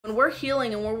we're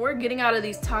healing and when we're getting out of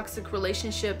these toxic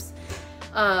relationships,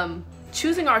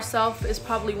 choosing ourselves is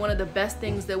probably one of the best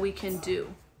things that we can do.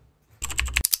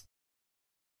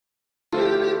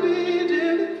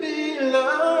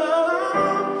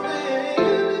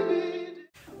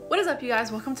 What is up, you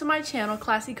guys? Welcome to my channel,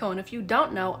 Klassykooo. And if you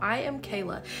don't know, I am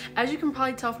Kayla. As you can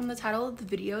probably tell from the title of the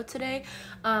video today,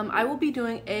 I will be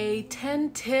doing a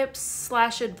 10 tips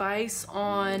 / advice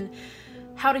on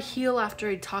how to heal after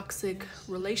a toxic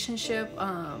relationship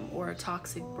or a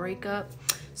toxic breakup.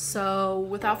 So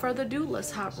without further ado, let's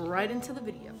hop right into the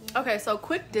video. Okay, so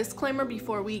quick disclaimer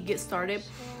before we get started.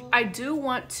 I do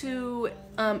want to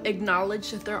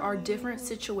acknowledge that there are different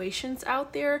situations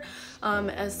out there.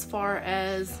 As far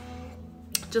as,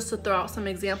 just to throw out some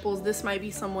examples, this might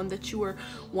be someone that you were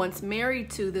once married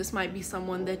to. This might be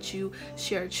someone that you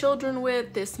shared children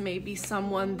with. This may be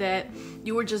someone that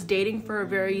you were just dating for a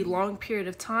very long period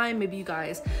of time. Maybe you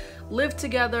guys lived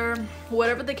together.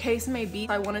 Whatever the case may be,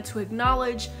 I wanted to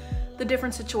acknowledge the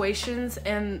different situations.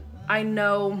 And I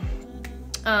know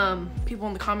people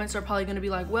in the comments are probably going to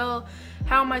be like, well,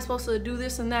 how am I supposed to do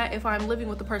this and that if I'm living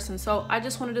with the person? So I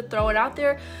just wanted to throw it out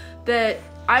there that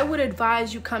I would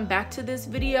advise you come back to this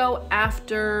video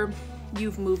after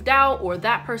you've moved out, or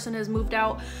that person has moved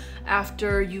out,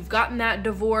 after you've gotten that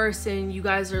divorce and you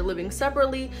guys are living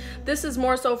separately. This is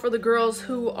more so for the girls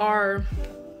who are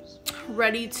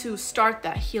ready to start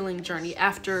that healing journey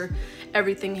after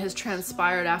everything has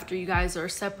transpired, after you guys are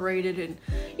separated and,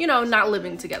 you know, not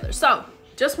living together. So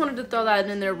just wanted to throw that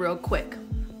in there real quick.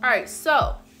 All right,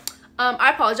 so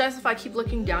I apologize if I keep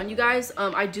looking down, you guys.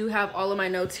 I do have all of my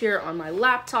notes here on my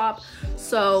laptop,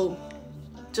 so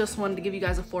just wanted to give you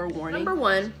guys a forewarning. Number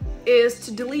one is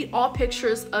to delete all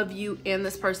pictures of you and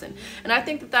this person. And I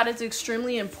think that that is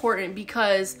extremely important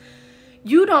because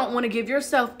you don't want to give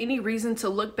yourself any reason to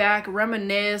look back,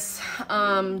 reminisce,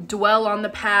 dwell on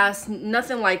the past,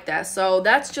 nothing like that. So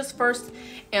that's just first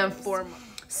and foremost.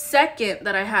 Second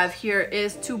that I have here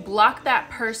is to block that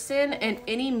person and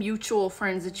any mutual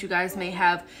friends that you guys may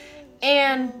have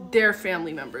and their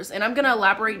family members. And I'm going to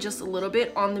elaborate just a little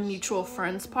bit on the mutual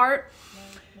friends part.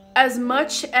 As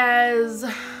much as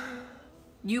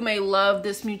you may love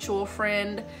this mutual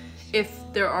friend, if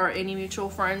there are any mutual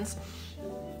friends,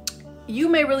 you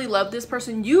may really love this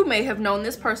person. You may have known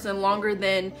this person longer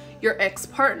than your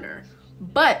ex-partner.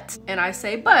 But, and I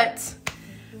say but,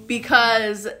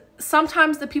 because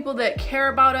sometimes the people that care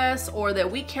about us or that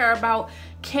we care about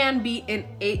can be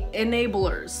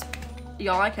enablers.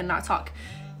 Y'all, I cannot talk.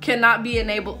 Cannot be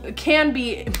enabled, can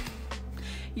be,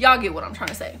 y'all get what I'm trying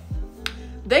to say.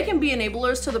 They can be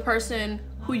enablers to the person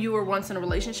who you were once in a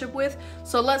relationship with.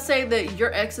 So let's say that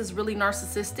your ex is really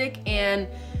narcissistic and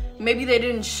maybe they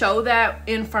didn't show that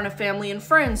in front of family and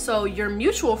friends. So your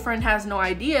mutual friend has no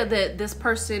idea that this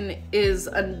person is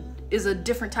a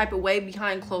different type of way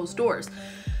behind closed doors.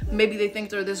 Maybe they think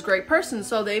they're this great person,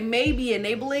 so they may be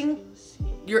enabling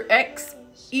your ex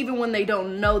even when they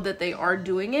don't know that they are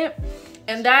doing it.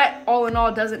 And that, all in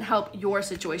all, doesn't help your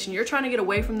situation. You're trying to get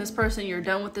away from this person. You're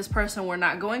done with this person. We're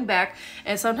not going back.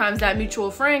 And sometimes that mutual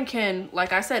friend can,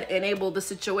 like I said, enable the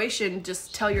situation.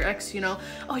 Just tell your ex, you know,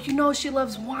 oh, you know, she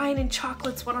loves wine and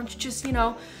chocolates. Why don't you just, you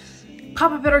know,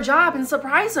 pop up at her job and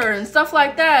surprise her and stuff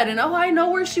like that. And oh, I know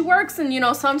where she works. And, you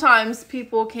know, sometimes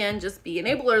people can just be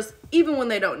enablers even when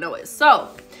they don't know it. So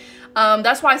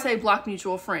that's why I say block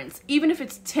mutual friends, even if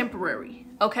it's temporary.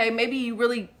 Okay, maybe you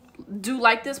really do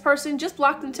like this person, just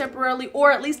block them temporarily,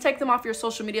 or at least take them off your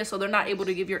social media so they're not able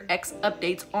to give your ex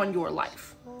updates on your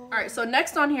life. All right, so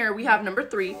next on here we have number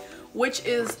 3, which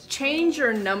is change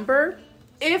your number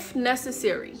if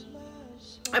necessary.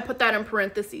 I put that in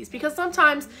parentheses because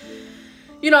sometimes,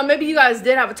 you know, maybe you guys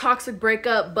did have a toxic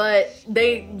breakup, but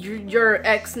your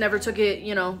ex never took it,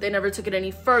 you know, they never took it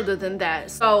any further than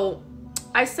that. So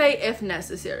I say if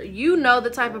necessary. You know the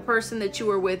type of person that you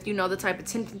were with. You know the type of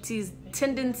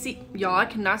tendency, y'all, I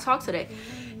cannot talk today.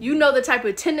 You know the type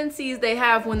of tendencies they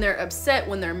have when they're upset,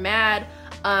 when they're mad,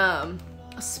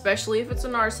 especially if it's a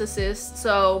narcissist.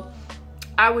 So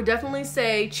I would definitely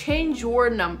say change your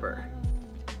number.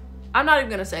 I'm not even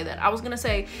gonna say that. I was gonna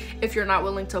say if you're not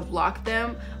willing to block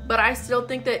them, but I still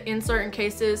think that in certain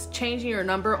cases, changing your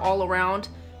number all around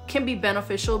can be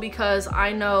beneficial because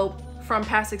I know from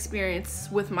past experience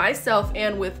with myself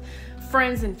and with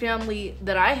friends and family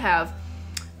that I have,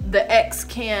 the ex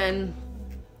can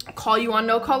call you on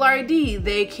no caller ID.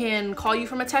 They can call you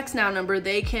from a text now number.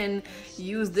 They can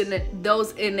use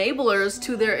those enablers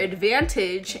to their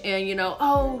advantage and, you know,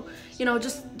 oh, you know,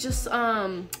 just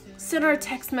send her a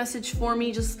text message for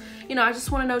me. Just, you know, I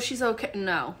just want to know she's okay.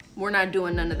 No, we're not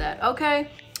doing none of that. Okay.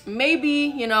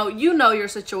 maybe, you know your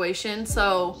situation,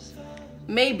 so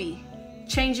maybe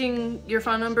changing your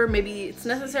phone number, maybe it's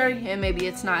necessary and maybe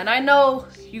it's not. And I know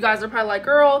you guys are probably like,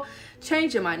 girl,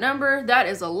 changing my number, that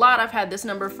is a lot. I've had this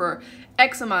number for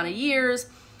X amount of years.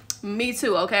 Me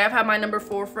too, okay? I've had my number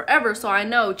for forever, so I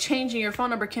know changing your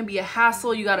phone number can be a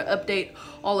hassle. You got to update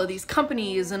all of these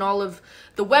companies and all of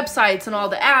the websites and all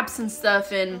the apps and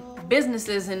stuff and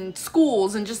businesses and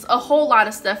schools and just a whole lot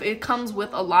of stuff. It comes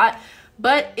with a lot.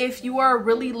 But if you are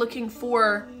really looking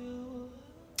for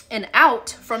an out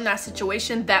from that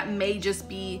situation, that may just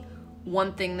be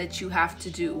one thing that you have to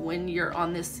do when you're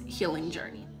on this healing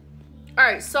journey. All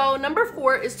right, so number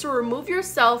 4 is to remove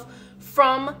yourself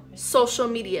from social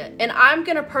media. And I'm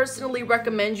gonna personally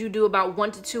recommend you do about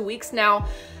 1 to 2 weeks. Now,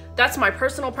 that's my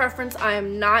personal preference. I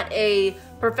am not a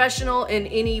professional in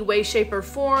any way, shape, or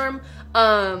form.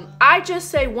 I just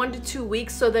say 1 to 2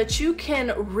 weeks so that you can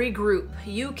regroup.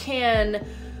 You can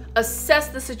assess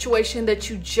the situation that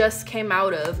you just came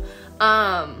out of,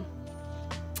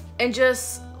 and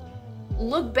just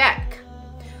look back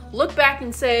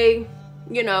and say,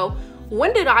 you know,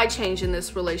 when did I change in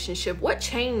this relationship? What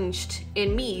changed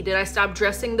in me? Did I stop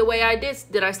dressing the way I did?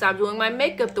 Did I stop doing my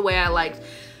makeup the way I liked?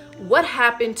 What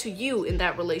happened to you in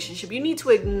that relationship? You need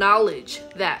to acknowledge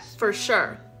that for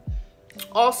sure.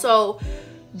 Also,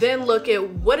 then look at,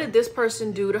 what did this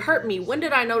person do to hurt me? When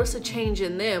did I notice a change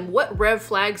in them? What red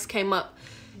flags came up?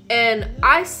 And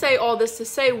I say all this to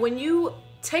say, when you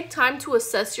take time to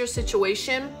assess your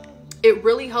situation, it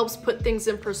really helps put things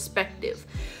in perspective.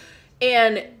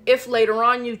 And if later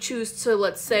on you choose to,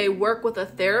 let's say, work with a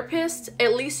therapist,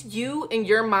 at least you in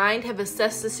your mind have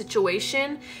assessed the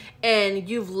situation and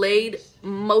you've laid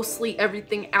mostly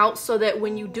everything out so that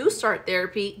when you do start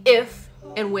therapy, if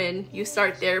and when you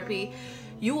start therapy,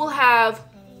 you will have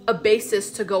a basis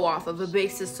to go off of, a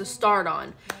basis to start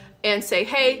on and say,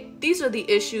 hey, these are the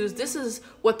issues. This is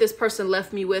what this person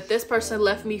left me with. This person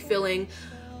left me feeling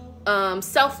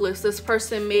selfless. This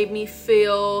person made me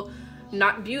feel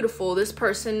not beautiful. This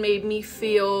person made me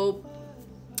feel,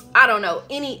 I don't know,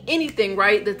 anything,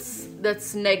 right?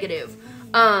 That's negative.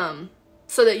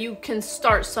 So that you can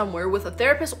start somewhere with a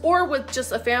therapist or with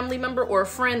just a family member or a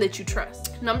friend that you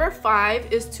trust. Number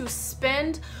 5 is to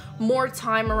spend more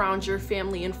time around your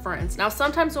family and friends. Now,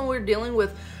 sometimes when we're dealing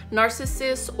with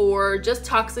narcissists or just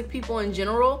toxic people in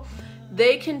general,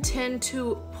 they can tend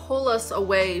to pull us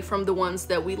away from the ones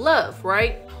that we love,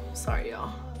 right? Sorry,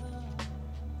 y'all.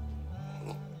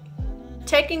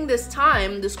 Taking this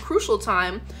time, this crucial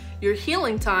time, your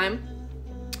healing time,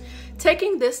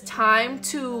 taking this time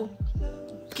to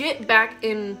get back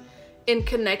in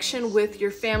connection with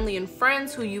your family and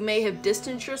friends who you may have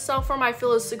distanced yourself from, I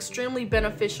feel is extremely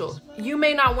beneficial. You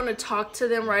may not want to talk to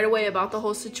them right away about the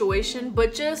whole situation,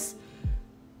 but just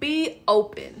be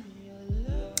open.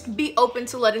 Be open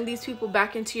to letting these people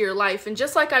back into your life. And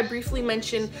just like I briefly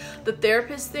mentioned the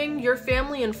therapist thing, your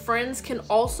family and friends can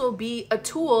also be a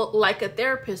tool like a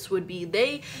therapist would be.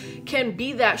 They can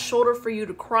be that shoulder for you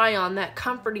to cry on, that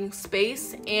comforting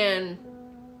space. And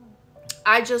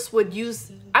I would use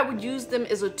them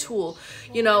as a tool,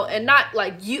 you know, and not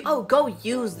like go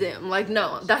use them. Like,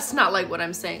 no, that's not like what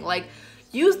I'm saying. Like,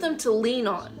 use them to lean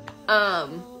on.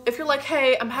 If you're like,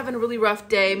 hey, I'm having a really rough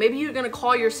day, maybe you're gonna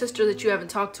call your sister that you haven't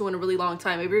talked to in a really long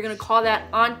time. Maybe you're gonna call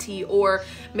that auntie, or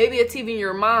maybe it's even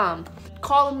your mom.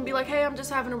 Call them and be like, hey, I'm just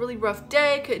having a really rough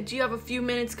day. Do you have a few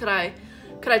minutes? Could I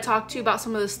talk to you about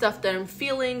some of the stuff that I'm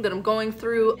feeling, that I'm going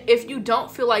through? If you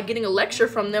don't feel like getting a lecture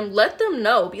from them, let them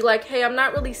know. Be like, hey, I'm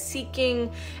not really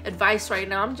seeking advice right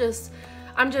now. I'm just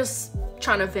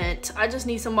trying to vent. I just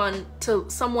need someone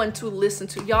to listen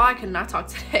to. Y'all, I cannot talk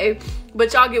today,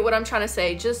 but y'all get what I'm trying to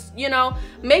say. Just, you know,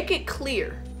 make it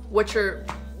clear what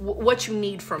you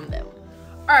need from them.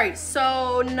 All right,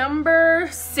 so number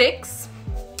 6,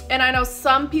 and I know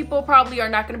some people probably are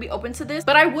not going to be open to this,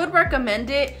 but I would recommend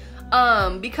it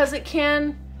because it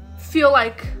can feel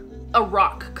like a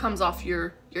rock comes off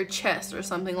your chest or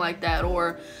something like that,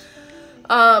 or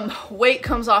weight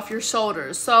comes off your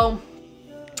shoulders. So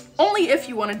only if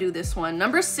you want to do this one.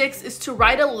 Number 6 is to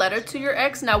write a letter to your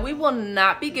ex. Now, we will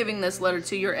not be giving this letter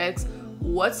to your ex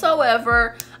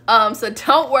whatsoever, so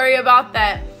don't worry about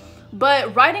that.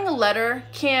 But writing a letter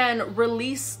can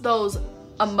release those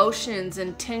emotions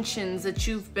and tensions that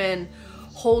you've been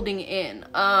holding in.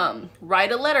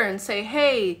 Write a letter and say,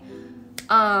 hey,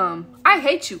 I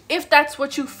hate you. If that's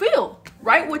what you feel,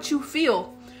 write what you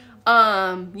feel.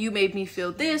 You made me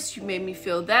feel this, you made me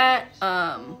feel that.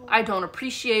 I don't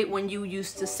appreciate when you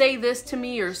used to say this to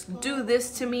me or do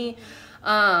this to me.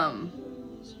 And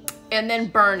then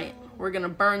burn it. we're gonna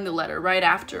burn the letter right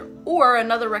after. Or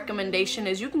another recommendation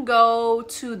is you can go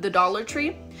to the Dollar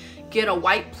Tree, get a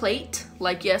white plate,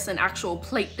 like yes, an actual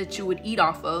plate that you would eat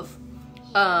off of.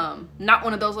 Not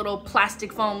one of those little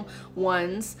plastic foam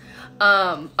ones,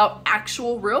 an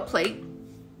actual real plate.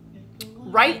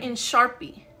 Write in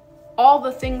Sharpie all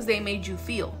the things they made you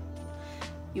feel.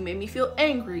 You made me feel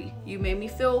angry. You made me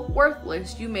feel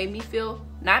worthless. You made me feel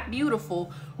not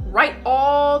beautiful. Write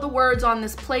all the words on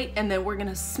this plate, and then we're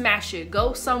gonna smash it.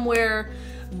 Go somewhere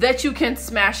that you can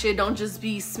smash it. Don't just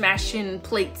be smashing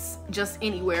plates just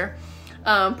anywhere.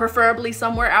 Preferably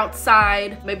somewhere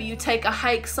outside. Maybe you take a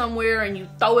hike somewhere and you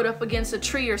throw it up against a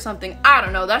tree or something. I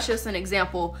don't know, that's just an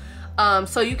example.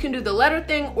 So you can do the letter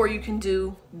thing or you can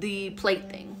do the plate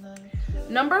thing.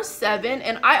 Number 7,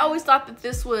 and I always thought that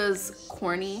this was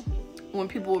corny when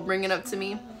people would bring it up to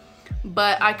me,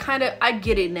 but I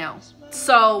get it now.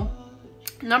 So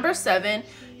number 7,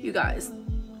 you guys,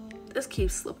 this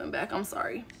keeps slipping back, I'm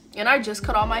sorry. And I just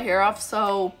cut all my hair off,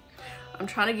 so I'm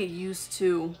trying to get used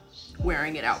to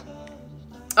wearing it out.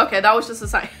 Okay, that was just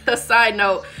a side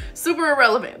note, super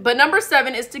irrelevant. But number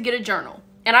 7 is to get a journal.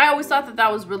 And I always thought that that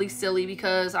was really silly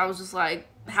because I was just like,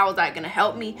 how is that gonna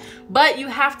help me? But you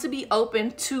have to be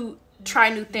open to try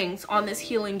new things on this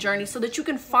healing journey so that you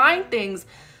can find things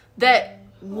that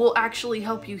will actually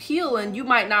help you heal. And you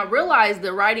might not realize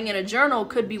that writing in a journal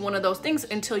could be one of those things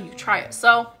until you try it.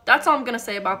 So that's all I'm gonna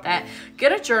say about that.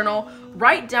 Get a journal,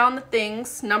 write down the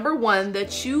things, number 1,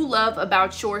 that you love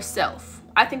about yourself.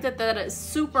 I think that that is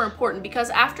super important because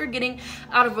after getting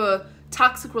out of a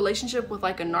toxic relationship with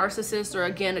like a narcissist or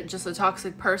again, just a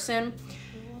toxic person,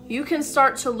 you can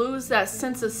start to lose that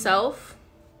sense of self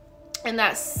and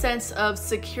that sense of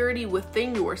security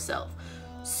within yourself.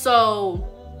 So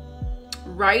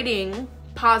writing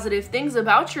positive things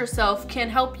about yourself can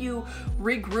help you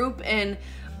regroup and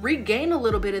regain a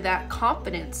little bit of that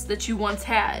confidence that you once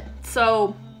had.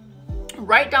 So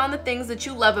write down the things that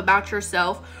you love about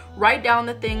yourself, write down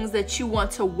the things that you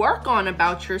want to work on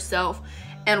about yourself,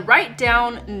 and write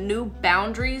down new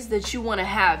boundaries that you want to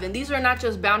have. And these are not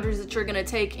just boundaries that you're going to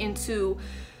take into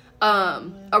a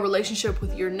relationship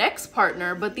with your next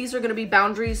partner, but these are going to be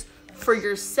boundaries for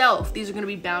yourself. These are going to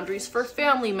be boundaries for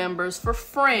family members, for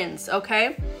friends,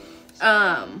 okay?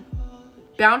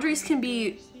 Boundaries can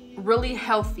be really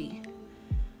healthy.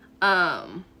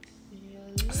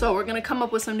 So we're going to come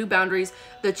up with some new boundaries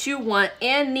that you want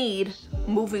and need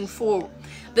moving forward.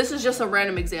 This is just a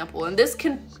random example, and this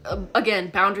can, again,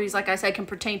 boundaries, like I said, can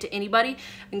pertain to anybody,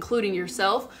 including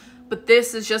yourself. But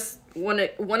this is just one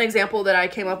example that I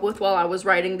came up with while I was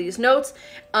writing these notes.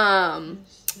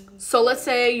 So let's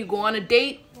say you go on a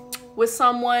date with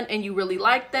someone and you really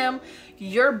like them.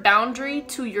 Your boundary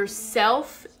to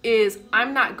yourself is,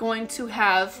 I'm not going to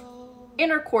have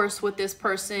intercourse with this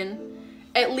person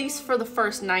at least for the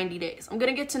first 90 days. I'm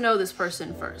gonna get to know this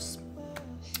person first.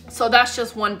 So that's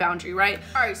just one boundary, right?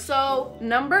 All right, so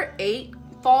number 8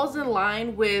 falls in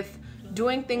line with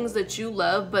doing things that you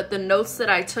love, but the notes that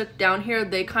I took down here,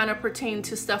 they kind of pertain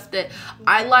to stuff that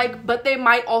I like, but they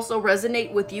might also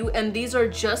resonate with you, and these are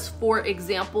just for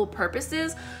example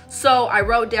purposes. So I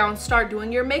wrote down, start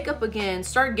doing your makeup again,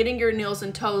 start getting your nails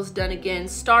and toes done again,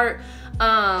 start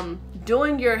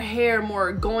doing your hair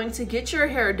more, going to get your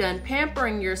hair done,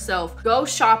 pampering yourself, go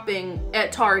shopping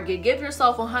at Target, give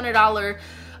yourself a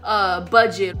 $100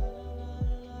 budget.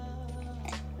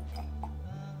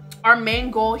 Our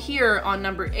main goal here on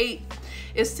number 8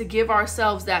 is to give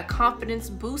ourselves that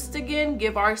confidence boost again,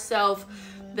 give ourselves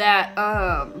that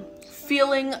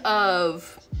feeling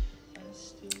of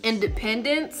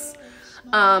independence.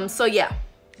 So yeah.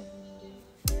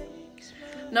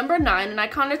 Number 9, and I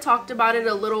kind of talked about it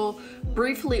a little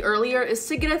briefly earlier, is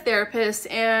to get a therapist.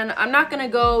 And I'm not gonna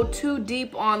go too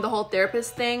deep on the whole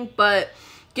therapist thing, but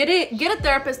get a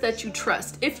therapist that you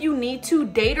trust. If you need to,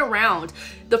 date around.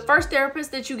 The first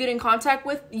therapist that you get in contact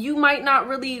with, you might not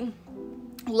really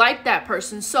like that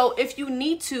person. So if you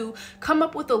need to, come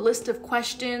up with a list of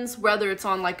questions, whether it's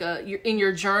on like in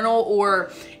your journal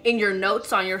or in your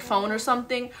notes on your phone or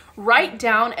something. Write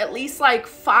down at least like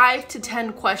 5 to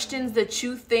 10 questions that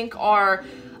you think are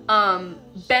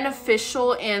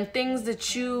beneficial and things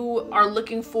that you are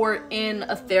looking for in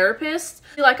a therapist.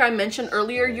 Like I mentioned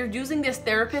earlier, you're using this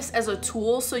therapist as a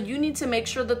tool, so you need to make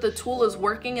sure that the tool is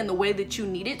working in the way that you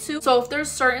need it to. So if there's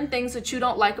certain things that you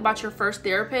don't like about your first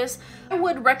therapist, I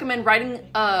would recommend writing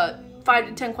 5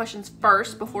 to 10 questions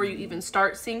first before you even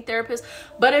start seeing therapists.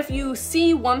 But if you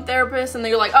see one therapist and then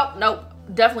you're like, oh nope,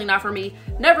 definitely not for me,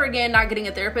 never again, not getting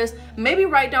a therapist, maybe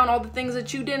write down all the things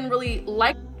that you didn't really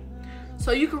like.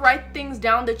 So you could write things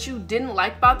down that you didn't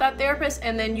like about that therapist,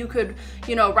 and then you could,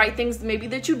 you know, write things maybe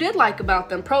that you did like about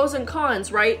them, pros and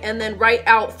cons, right? And then write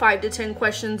out 5 to 10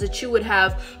 questions that you would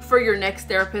have for your next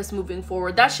therapist moving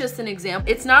forward. That's just an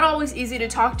example. It's not always easy to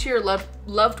talk to your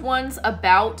loved ones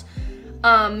about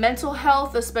mental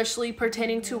health, especially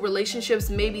pertaining to relationships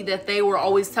maybe that they were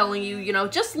always telling you, you know,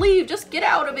 just leave, just get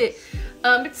out of it.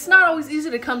 It's not always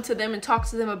easy to come to them and talk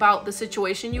to them about the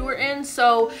situation you were in.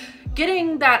 So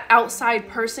getting that outside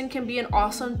person can be an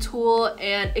awesome tool,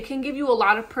 and it can give you a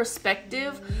lot of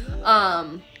perspective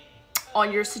on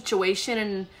your situation.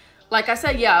 And like I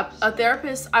said, yeah, a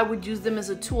therapist, I would use them as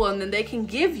a tool, and then they can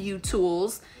give you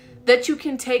tools that you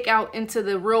can take out into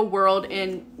the real world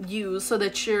and use so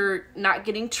that you're not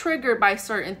getting triggered by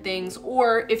certain things,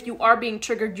 or if you are being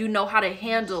triggered, you know how to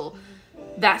handle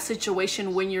that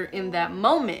situation when you're in that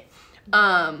moment.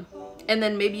 And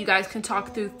then maybe you guys can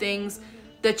talk through things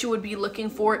that you would be looking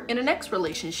for in a next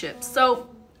relationship. So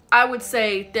I would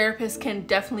say therapists can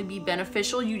definitely be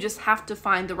beneficial. You just have to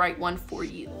find the right one for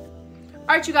you.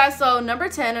 All right, you guys, so number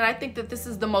 10, and I think that this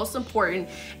is the most important,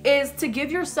 is to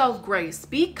give yourself grace.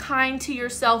 Be kind to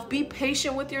yourself, be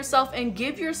patient with yourself, and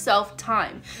give yourself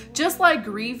time. Just like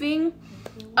grieving,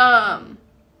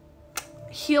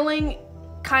 healing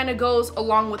kind of goes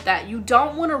along with that. You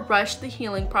don't want to rush the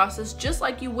healing process, just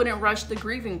like you wouldn't rush the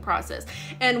grieving process.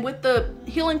 And with the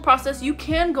healing process, you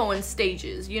can go in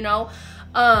stages, you know?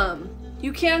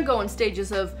 You can go in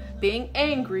stages of being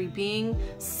angry, being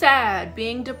sad,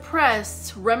 being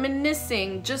depressed,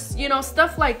 reminiscing, just, you know,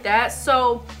 stuff like that.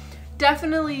 So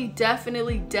definitely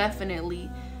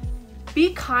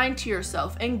be kind to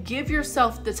yourself and give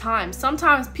yourself the time.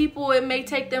 Sometimes people, it may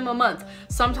take them a month.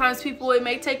 Sometimes people, it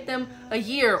may take them a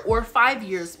year or 5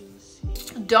 years.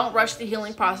 Don't rush the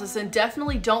healing process, and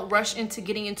definitely don't rush into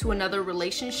getting into another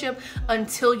relationship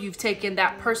until you've taken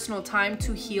that personal time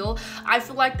to heal. I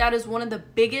feel like that is one of the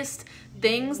biggest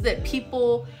things that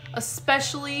people,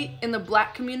 especially in the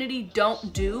Black community,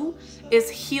 don't do,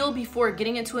 is heal before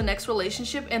getting into a next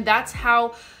relationship. And that's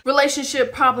how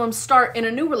relationship problems start in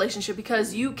a new relationship,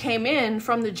 because you came in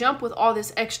from the jump with all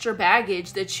this extra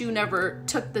baggage that you never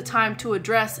took the time to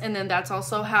address. And then that's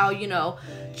also how, you know,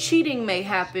 cheating may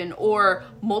happen, or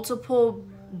multiple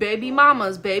baby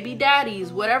mamas, baby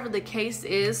daddies, whatever the case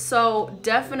is. So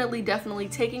definitely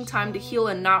taking time to heal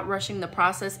and not rushing the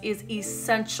process is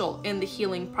essential in the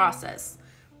healing process.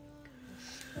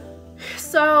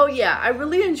 So yeah, I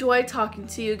really enjoyed talking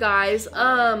to you guys.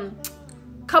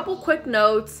 Couple quick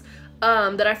notes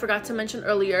that I forgot to mention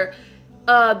earlier.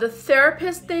 The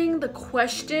therapist thing, the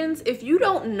questions, if you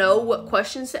don't know what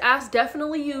questions to ask,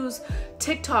 definitely use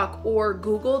TikTok or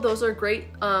Google. Those are great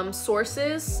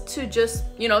sources to just,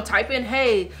 you know, type in,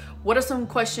 hey, what are some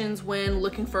questions when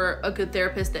looking for a good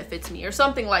therapist that fits me, or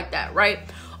something like that, right?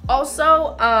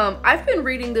 Also, I've been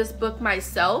reading this book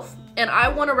myself, and I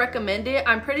want to recommend it.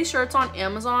 I'm pretty sure it's on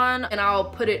Amazon, and I'll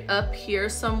put it up here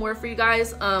somewhere for you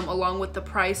guys, along with the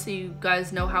price, so you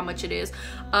guys know how much it is.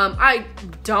 I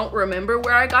don't remember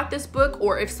where I got this book,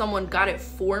 or if someone got it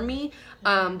for me.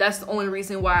 That's the only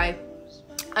reason why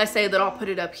I say that I'll put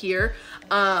it up here.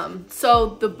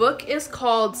 So the book is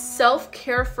called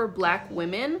Self-Care for Black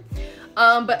Women.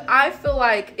 But I feel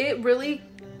like it really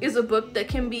is a book that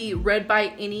can be read by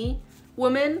any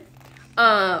woman.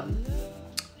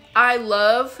 I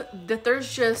love that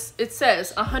there's just, it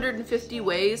says 150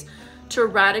 ways to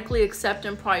radically accept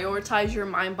and prioritize your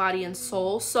mind, body, and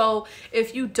soul. So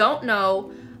if you don't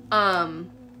know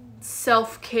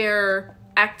self-care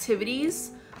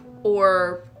activities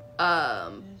or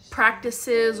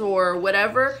practices or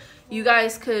whatever, you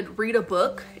guys could read a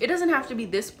book. It doesn't have to be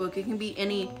this book, it can be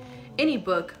any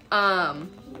book.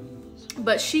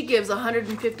 But she gives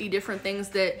 150 different things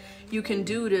that you can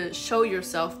do to show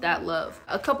yourself that love.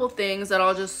 A couple things that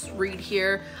I'll just read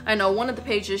here. I know one of the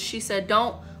pages, she said,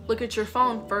 don't look at your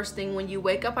phone first thing when you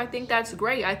wake up. I think that's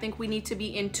great. I think we need to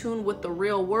be in tune with the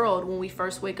real world when we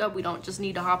first wake up. We don't just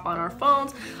need to hop on our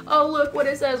phones. Oh, look what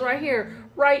it says right here.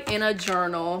 Write in a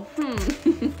journal.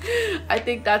 I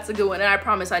think that's a good one. And I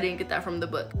promise I didn't get that from the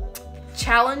book.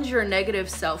 Challenge your negative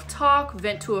self-talk,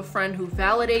 vent to a friend who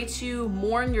validates you,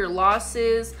 mourn your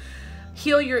losses,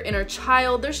 heal your inner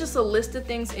child. There's just a list of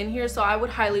things in here, so I would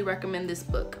highly recommend this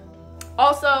book.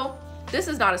 Also, this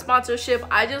is not a sponsorship.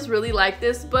 I just really like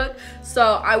this book,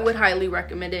 so I would highly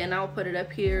recommend it, and I'll put it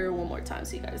up here one more time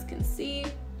so you guys can see.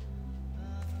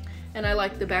 And I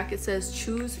like the back, it says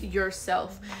choose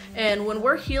yourself. And when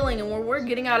we're healing and when we're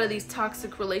getting out of these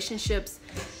toxic relationships,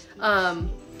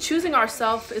 choosing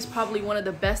ourselves is probably one of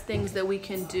the best things that we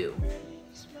can do.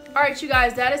 Alright you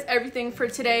guys, that is everything for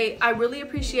today. I really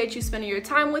appreciate you spending your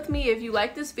time with me. If you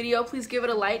like this video, please give it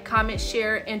a like, comment,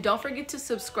 share, and don't forget to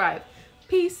subscribe.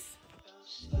 Peace.